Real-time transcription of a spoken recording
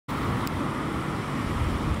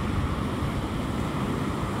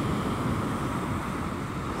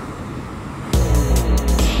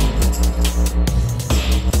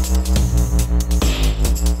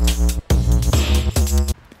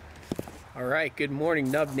right, good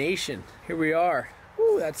morning, Nub Nation. Here we are.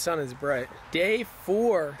 Ooh, that sun is bright. Day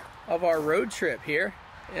 4 of our road trip here,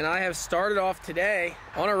 and I have started off today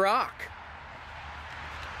on a rock.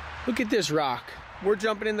 Look at this rock. We're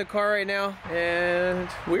jumping in the car right now, and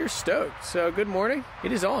we're stoked. So good morning,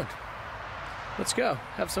 it is on. Let's go,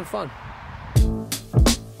 have some fun.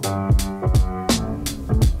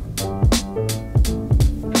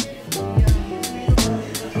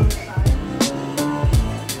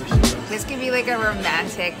 This could be like a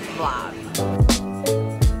romantic vlog.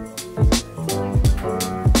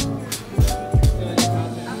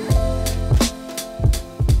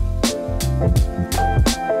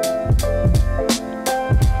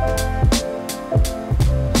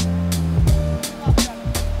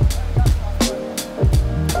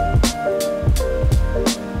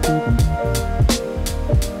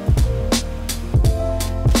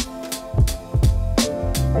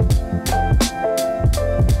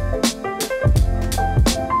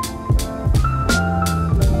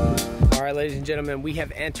 Ladies and gentlemen, we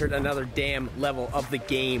have entered another damn level of the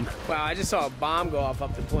game. Wow, I just saw a bomb go off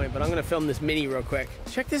up the point, but I'm gonna film this mini real quick.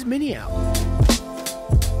 Check this mini out.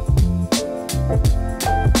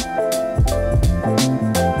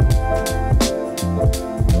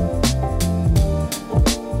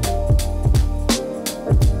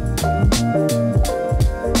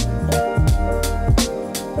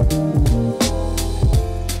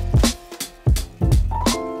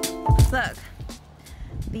 Look.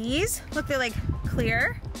 These, look, they're like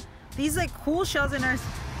clear. These like cool shells in our,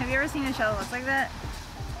 have you ever seen a shell that looks like that?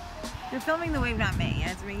 You're filming the wave, not me,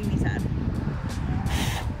 and it's making me sad.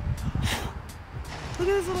 Look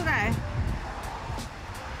at this little guy.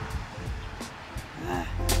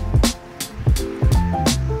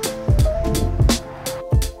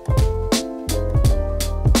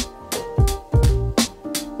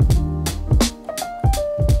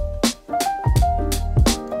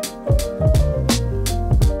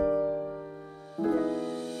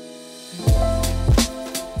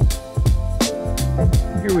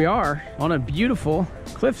 Here we are on a beautiful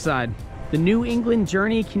cliffside. The New England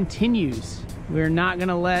journey continues. We're not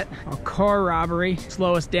gonna let a car robbery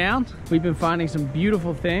slow us down. We've been finding some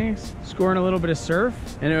beautiful things, scoring a little bit of surf,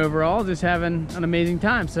 and overall just having an amazing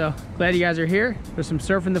time. So glad you guys are here. There's some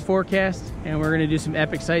surf in the forecast, and we're gonna do some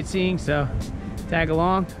epic sightseeing. So tag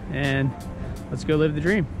along and let's go live the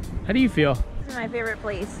dream. How do you feel? This is my favorite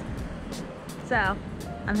place. So,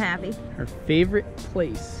 I'm happy. Our favorite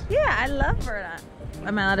place. Yeah, I love Verda.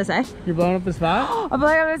 Am I allowed to say? You're blowing up the spot? I'm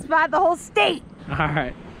blowing up the spot, the whole state. All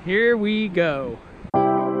right, here we go.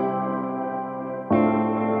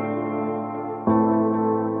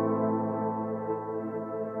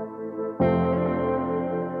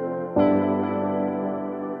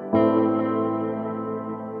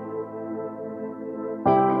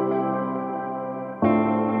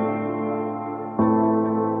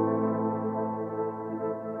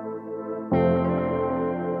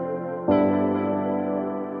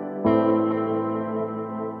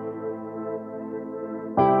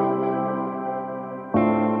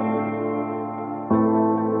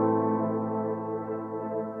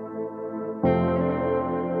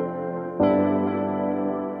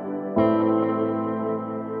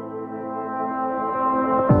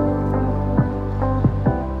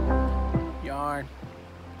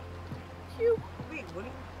 Wait, what?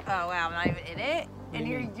 Oh wow, I'm not even in it, and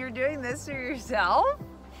you're doing this to yourself?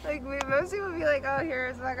 Like most people would be like, oh,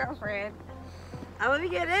 here's my girlfriend. I want to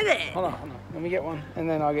get in it. Hold on. Let me get one, and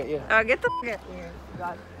then I'll get you. Oh, get the f here.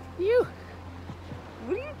 God. You.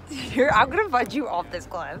 What are you doing? I'm gonna fudge you off this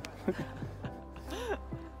cliff.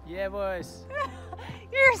 Yeah, boys.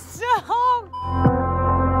 You're so.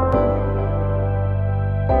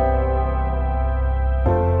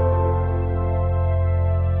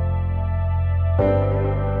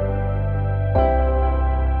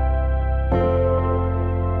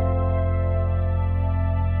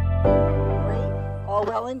 All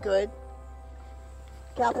well and good.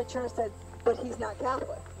 Catholic Church said, but he's not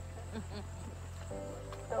Catholic.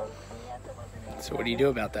 So what do you do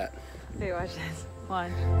about that? Hey, watch this.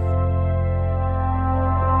 Watch.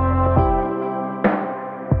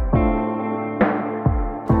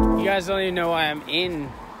 You guys don't even know why I'm in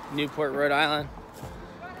Newport, Rhode Island.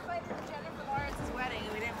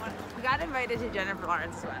 We got invited to Jennifer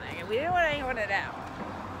Lawrence's wedding, and we didn't want anyone to know.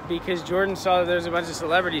 Because Jordan saw that there's a bunch of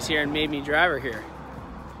celebrities here and made me drive her here.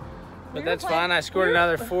 But that's fine. I scored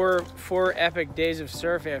another four epic days of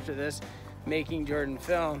surf after this, making Jordan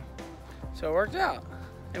film. So it worked out.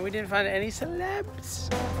 And we didn't find any celebs.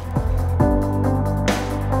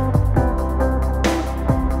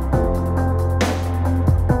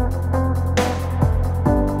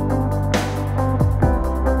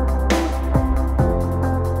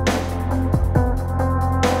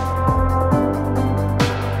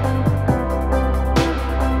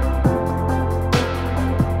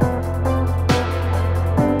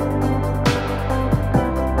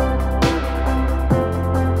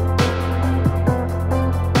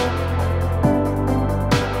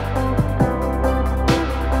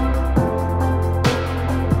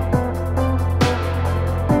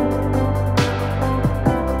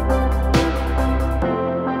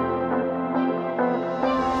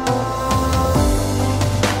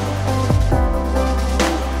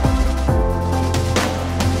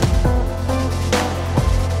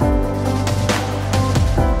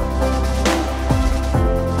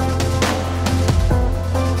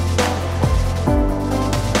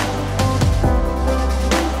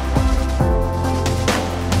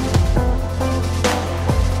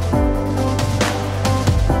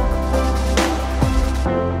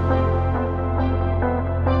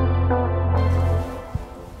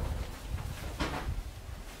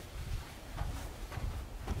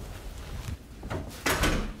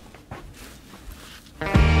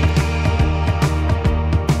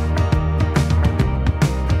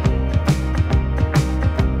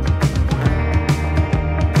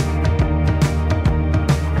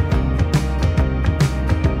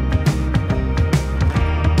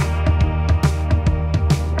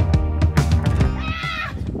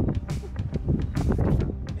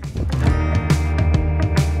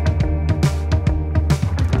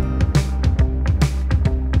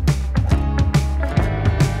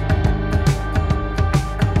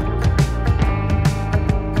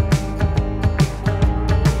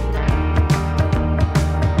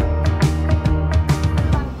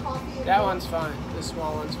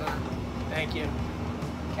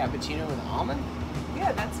 Cappuccino with almond?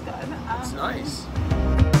 Yeah, that's good. That's nice.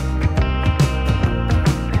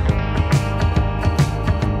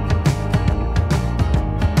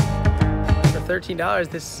 For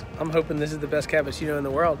 $13, I'm hoping this is the best cappuccino in the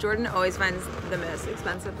world. Jordan always finds the most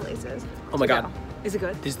expensive places. Oh my God. Is it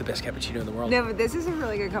good? This is the best cappuccino in the world. No, but this is a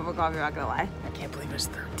really good cup of coffee, I'm not gonna lie. I can't believe it's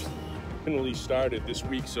 13. Finally started this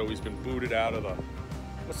week, so he's been booted out of the.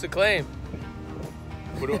 What's the claim?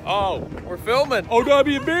 Oh, We're filming.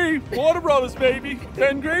 OWB, Warner Brothers, baby,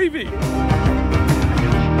 Ben Gravy.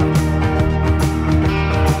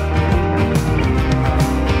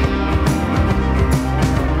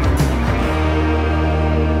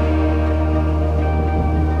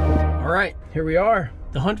 All right, here we are.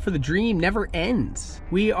 The hunt for the dream never ends.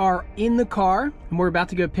 We are in the car and we're about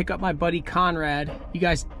to go pick up my buddy Conrad. You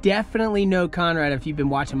guys definitely know Conrad if you've been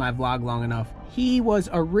watching my vlog long enough. He was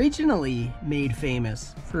originally made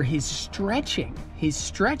famous for his stretching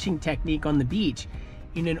technique on the beach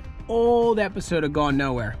in an old episode of Gone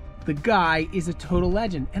Nowhere. The guy is a total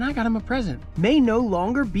legend and I got him a present. May no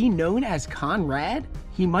longer be known as Conrad.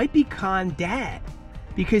 He might be Con Dad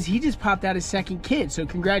because he just popped out his second kid. So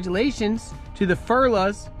congratulations to the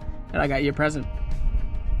Furlas, and I got you a present.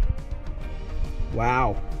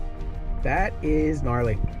 Wow, that is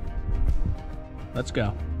gnarly. Let's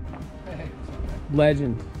go. Hey.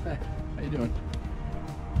 Legend. Hey, how you doing?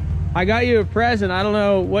 I got you a present. I don't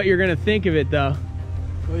know what you're gonna think of it though.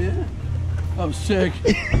 Oh yeah? I'm sick.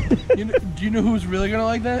 Do you know who's really gonna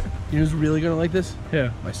like that? You know who's really gonna like this? Who?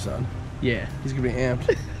 My son. Yeah. He's gonna be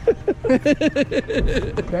amped.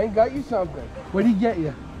 Ben got you something. What did he get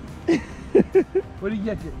you? What did he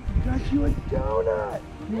get you? He got you a donut.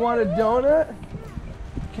 You want a donut?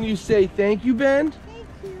 Can you say thank you, Ben? Thank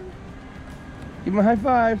you. Give him a high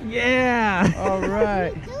five. Yeah. All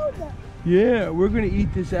right. Yeah, we're gonna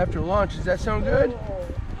eat this after lunch. Does that sound good?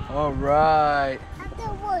 All right. After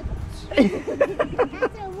wood.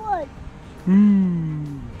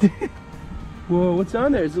 Whoa, what's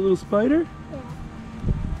on there? Is it a little spider?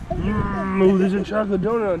 Yeah. Oh, there's a chocolate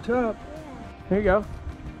donut on top. Here you go.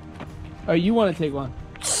 Oh, you want to take one?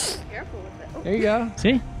 Careful with it. Oh. There you go.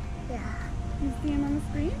 See? Yeah. You see him on the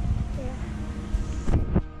screen? Yeah.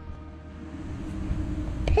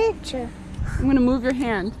 Picture. I'm gonna move your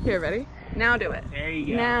hand. Here, ready? Now do it. There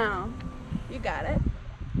you go. Now. You got it.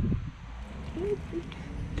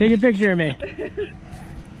 Take a picture of me.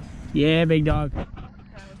 Yeah, big dog.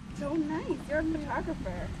 So nice. You're a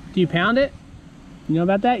photographer. Do you pound it? You know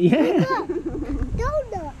about that? Yeah.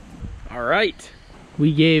 Donut. All right.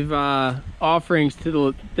 We gave offerings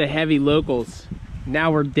to the heavy locals.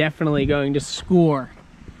 Now we're definitely going to score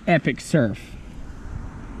epic surf.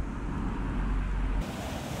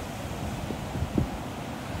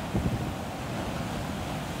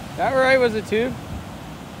 That right was a tube?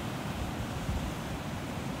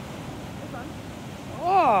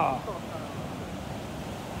 Oh.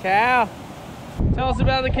 Cow. Tell us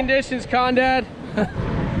about the conditions, Condad.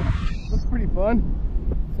 Looks pretty fun.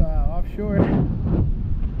 It's offshore.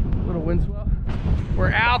 Little wind swell.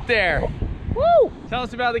 We're out there. Woo! Tell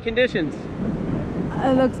us about the conditions.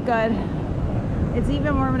 It looks good. It's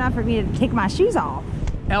even warm enough for me to take my shoes off.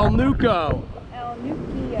 El Nuco. El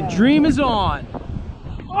Nuquillo. The dream is on.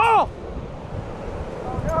 Oh!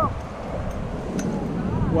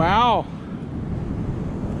 Wow.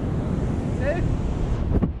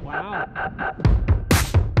 Wow.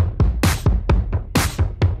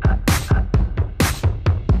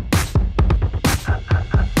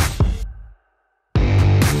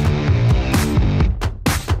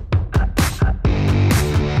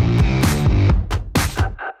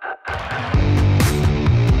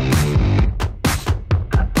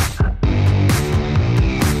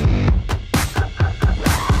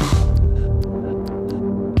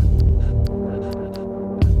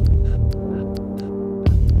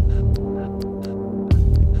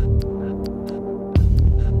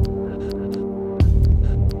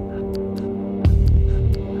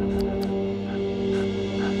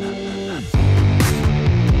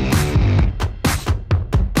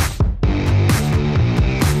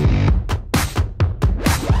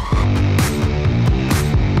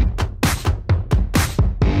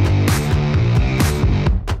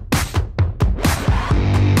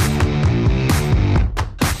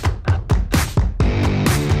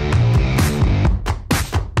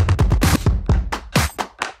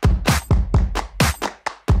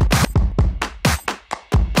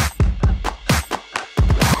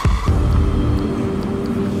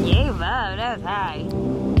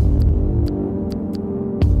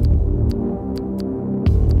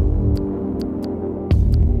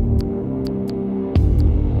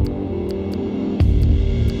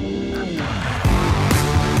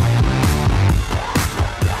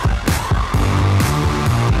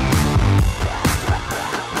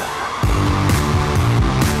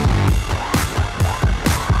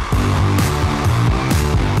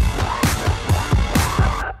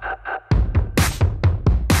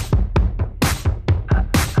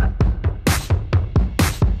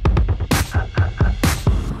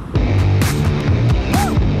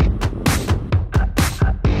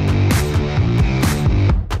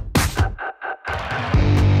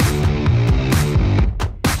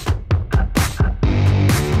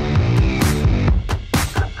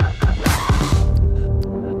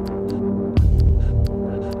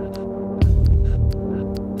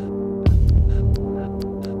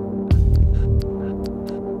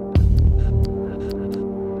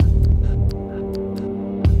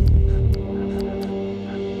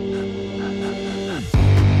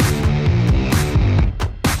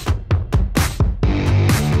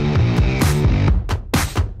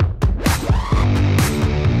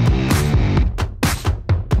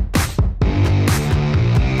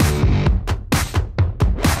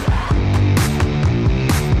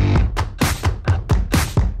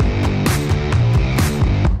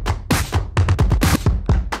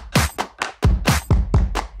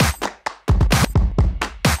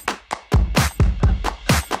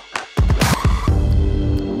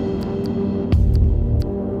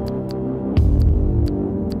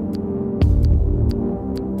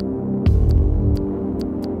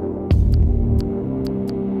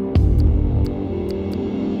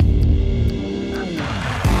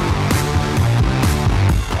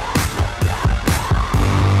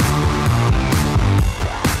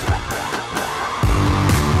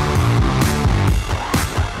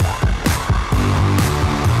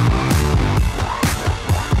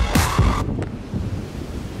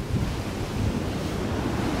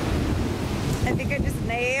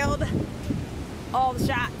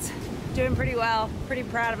 pretty well. Pretty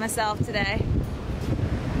proud of myself today.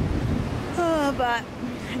 Oh, but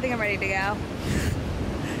I think I'm ready to go.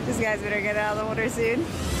 This guy's better get out of the water soon.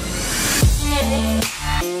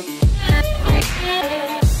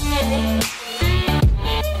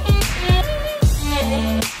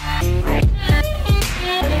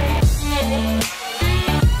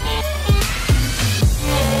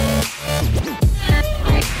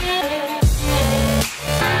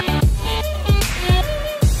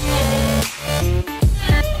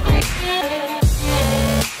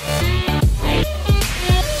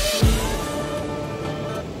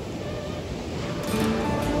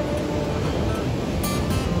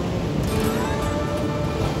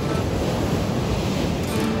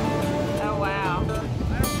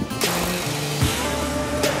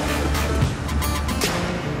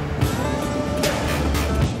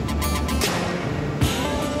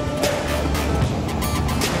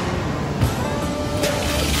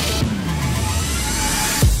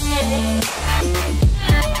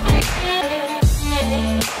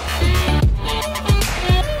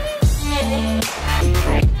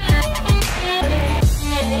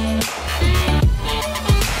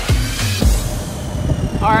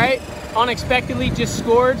 All right, unexpectedly just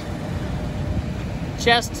scored.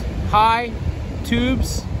 Chest high,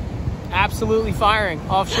 tubes, absolutely firing.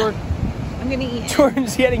 Offshore. I'm gonna eat.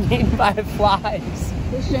 Jordan's getting eaten by the flies.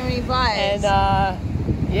 There's so many flies.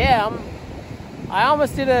 And yeah, I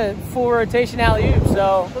almost did a full rotation alley-oop,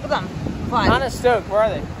 so. Look at them, flies. Kind of stoked, where are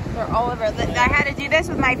they? They're all over. I had to do this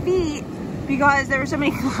with my feet because there were so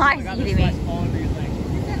many flies eating me.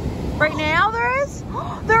 Right now there is?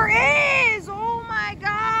 There is! Oh my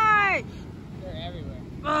gosh! They're everywhere.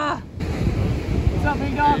 Ugh. What's up,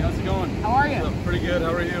 big dog? Hey, how's it going? How are you? Pretty good.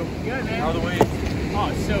 How are you? Good, man. How are the waves? Oh,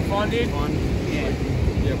 it's so fun, dude. Fun. Yeah.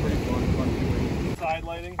 Yeah, pretty fun. Side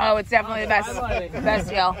lighting. Oh, it's definitely the best. Highlighting. The best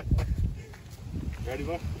deal. Ready,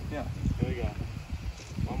 bud? Yeah. Here we go.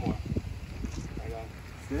 One more. I got it.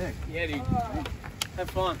 Sick. Yeah, dude. Have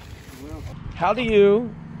fun. How do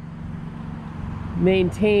you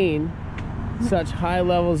maintain such high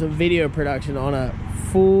levels of video production on a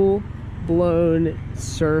full-blown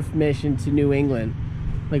surf mission to New England?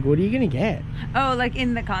 Like, what are you gonna get? Oh, like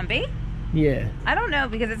in the combi? Yeah. I don't know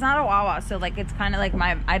because it's not a Wawa, so like it's kind of like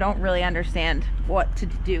I don't really understand what to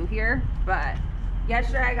do here. But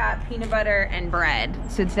yesterday I got peanut butter and bread,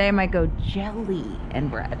 so today I might go jelly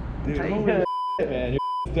and bread. Dude, man,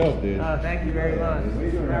 you're dope, dude. Oh, thank you very much.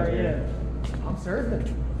 How are you? I'm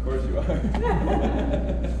surfing. Of course you are.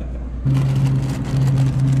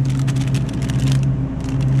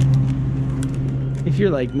 If you're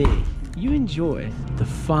like me, you enjoy the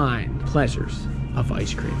fine pleasures of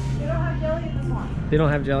ice cream. They don't have jelly in this one. They don't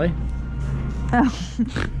have jelly? Oh.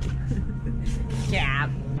 Yeah.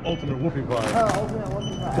 Ultimate whoopie pie. Oh, ultimate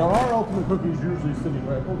whoopie pie. So our ultimate cookies usually sitting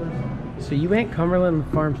right over. So you went Cumberland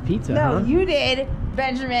Farms Pizza, No, huh? you did,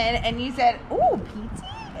 Benjamin, and you said, "Ooh, pizza,"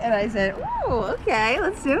 and I said, "Ooh, okay,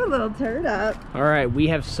 let's do a little turn up." All right, we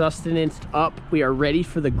have sustenance up. We are ready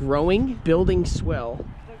for the growing, building swell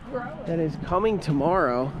that is coming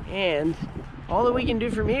tomorrow. And all that we can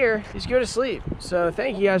do from here is go to sleep. So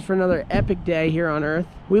thank you guys for another epic day here on Earth.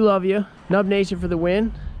 We love you. Nub Nation for the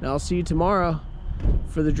win. And I'll see you tomorrow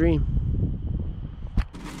for the dream.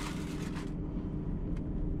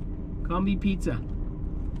 Combi pizza.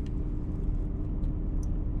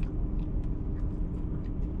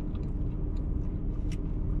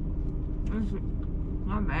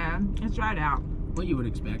 Not bad. It's dried out. What you would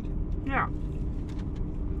expect. Yeah.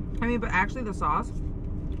 I mean, but actually the sauce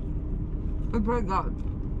is pretty good.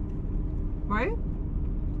 Right?